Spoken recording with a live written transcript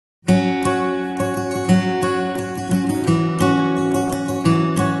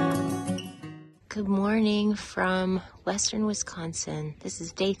morning from western Wisconsin. This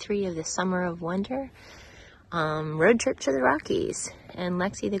is day 3 of the Summer of Wonder road trip to the Rockies. And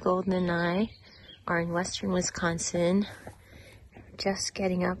Lexi the Golden and I are in western Wisconsin, just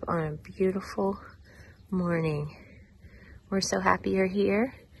getting up on a beautiful morning. We're so happy you're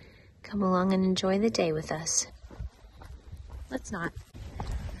here. Come along and enjoy the day with us. Let's not.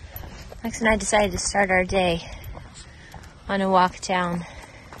 Lex and I decided to start our day on a walk down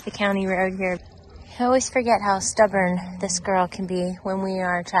the county road here. I always forget how stubborn this girl can be when we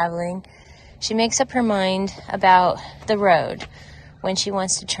are traveling. She makes up her mind about the road, when she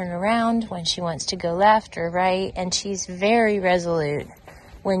wants to turn around, when she wants to go left or right, and she's very resolute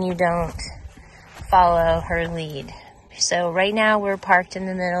when you don't follow her lead. So right now we're parked in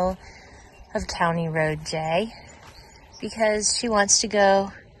the middle of County Road J because she wants to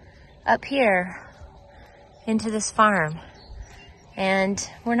go up here into this farm. And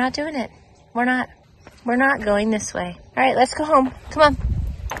we're not doing it. We're not going this way. All right, let's go home. Come on.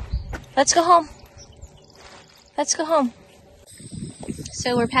 Let's go home. Let's go home.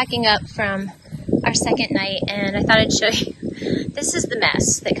 So we're packing up from our second night, and I thought I'd show you. This is the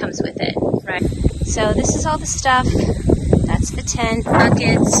mess that comes with it, right? So this is all the stuff. That's the tent,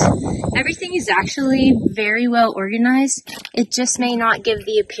 buckets. Everything is actually very well organized. It just may not give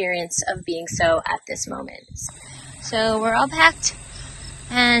the appearance of being so at this moment. So we're all packed,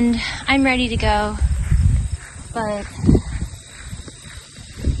 and I'm ready to go, but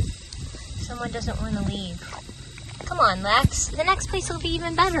someone doesn't want to leave. Come on, Lex. The next place will be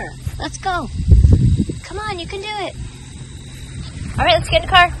even better. Let's go. Come on, you can do it. All right, let's get in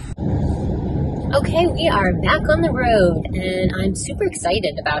the car. Okay, we are back on the road, and I'm super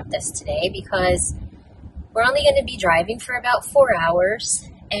excited about this today because we're only going to be driving for about 4 hours,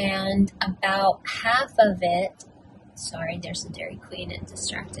 and about half of it, sorry, there's a Dairy Queen, it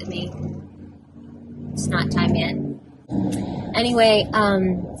distracted me. It's not time yet. Anyway,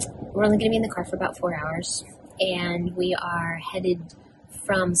 we're only going to be in the car for about 4 hours, and we are headed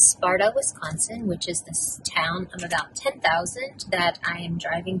from Sparta, Wisconsin, which is this town of about 10,000 that I am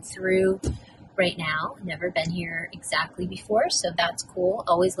driving through right now. Never been here exactly before, so that's cool.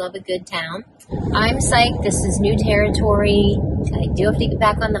 Always love a good town. I'm psyched. This is new territory. I do have to get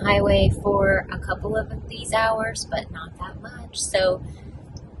back on the highway for a couple of these hours, but not that much. So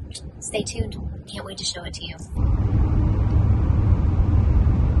stay tuned. Can't wait to show it to you.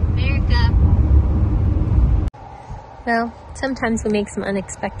 America. Well, sometimes we make some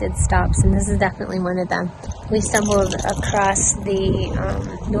unexpected stops, and this is definitely one of them. We stumbled across the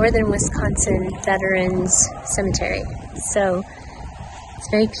Northern Wisconsin Veterans Cemetery. So it's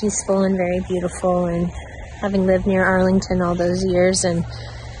very peaceful and very beautiful, and having lived near Arlington all those years and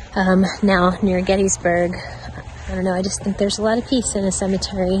now near Gettysburg, I don't know, I just think there's a lot of peace in a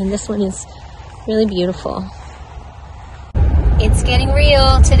cemetery, and this one is really beautiful. It's getting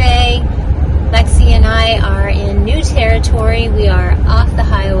real today. Lexi and I are in new territory. We are off the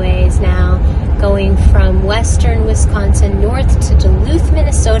highways now, going from western Wisconsin north to Duluth,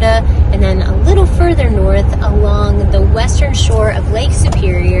 Minnesota, and then a little further north along the western shore of Lake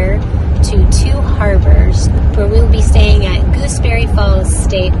Superior to 2 harbors, where we'll be staying at Gooseberry Falls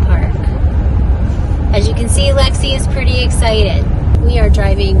State Park. As you can see, Lexi is pretty excited. We are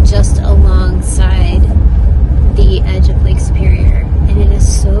driving just alongside the edge of Lake Superior, and it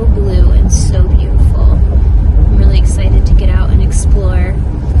is so blue and so beautiful. I'm really excited to get out and explore.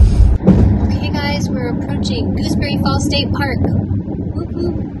 Okay guys, we're approaching Gooseberry Falls State Park.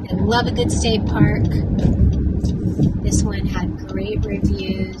 Woo-hoo. I love a good state park. This one had great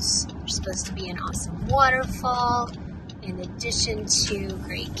reviews. There's supposed to be an awesome waterfall in addition to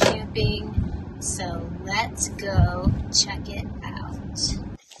great camping. So let's go check it out.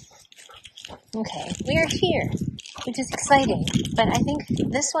 Okay, we are here, which is exciting, but I think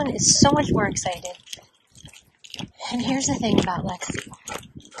this one is so much more exciting. And here's the thing about Lexi.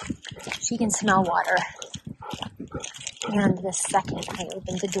 She can smell water. And the second I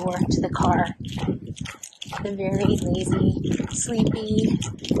opened the door to the car, the very lazy, sleepy,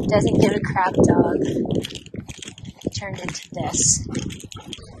 doesn't give a crap dog turned into this.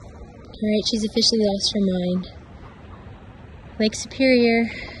 Alright, she's officially lost her mind. Lake Superior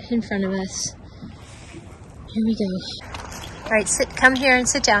in front of us. Here we go. Alright, come here and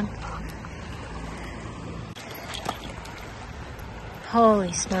sit down.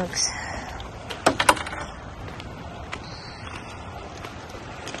 Holy smokes.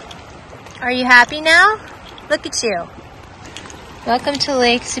 Are you happy now? Look at you. Welcome to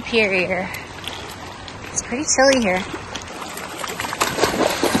Lake Superior. It's pretty chilly here.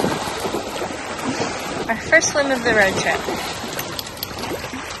 Our first swim of the road trip.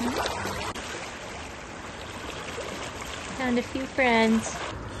 Found a few friends.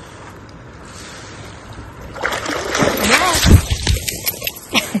 Yes.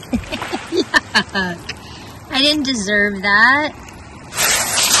 Yuck. I didn't deserve that.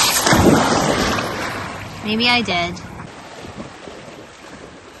 Maybe I did.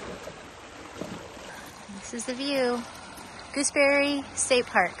 This is the view. Gooseberry State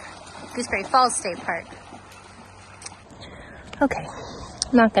Park. Gooseberry Falls State Park. Okay,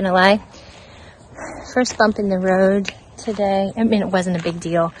 I'm not gonna lie. First bump in the road today. I mean, it wasn't a big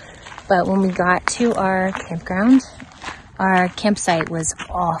deal, but when we got to our campground, our campsite was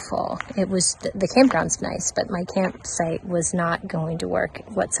awful. It was, the campground's nice, but my campsite was not going to work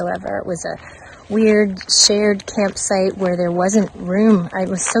whatsoever. It was a weird shared campsite where there wasn't room. It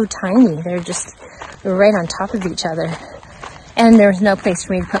was so tiny. We were right on top of each other. And there was no place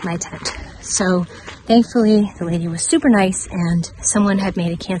for me to put my tent. So thankfully, the lady was super nice and someone had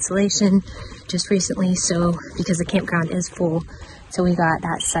made a cancellation just recently. So because the campground is full, so we got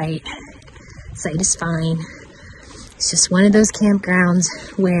that site. Site is fine. It's just one of those campgrounds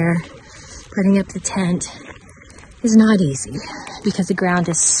where putting up the tent is not easy because the ground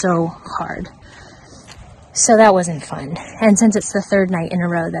is so hard. So that wasn't fun. And since it's the third night in a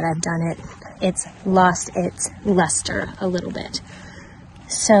row that I've done it, it's lost its luster a little bit.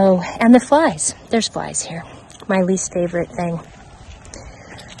 So, and the flies. There's flies here. My least favorite thing.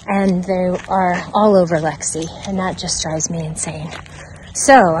 And they are all over Lexi, and that just drives me insane.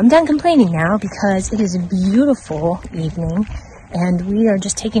 So, I'm done complaining now because it is a beautiful evening and we are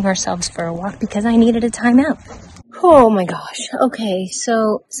just taking ourselves for a walk because I needed a timeout. Oh my gosh. Okay,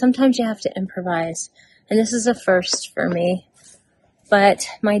 so sometimes you have to improvise, and this is a first for me. But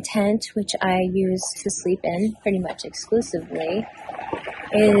my tent, which I use to sleep in pretty much exclusively,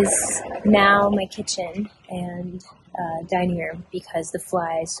 is now my kitchen and dining room because the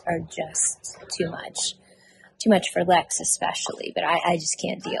flies are just too much. Too much for Lex especially, but I just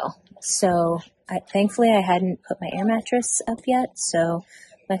can't deal. So thankfully I hadn't put my air mattress up yet, so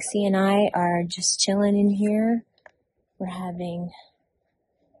Lexi and I are just chilling in here.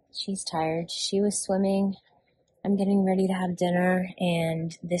 She's tired. She was swimming. I'm getting ready to have dinner,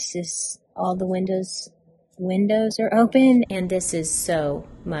 and this is all the windows are open, and this is so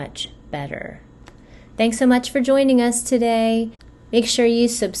much better. Thanks so much for joining us today. Make sure you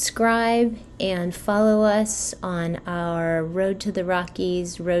subscribe and follow us on our Road to the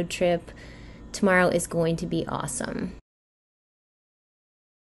Rockies road trip. Tomorrow is going to be awesome.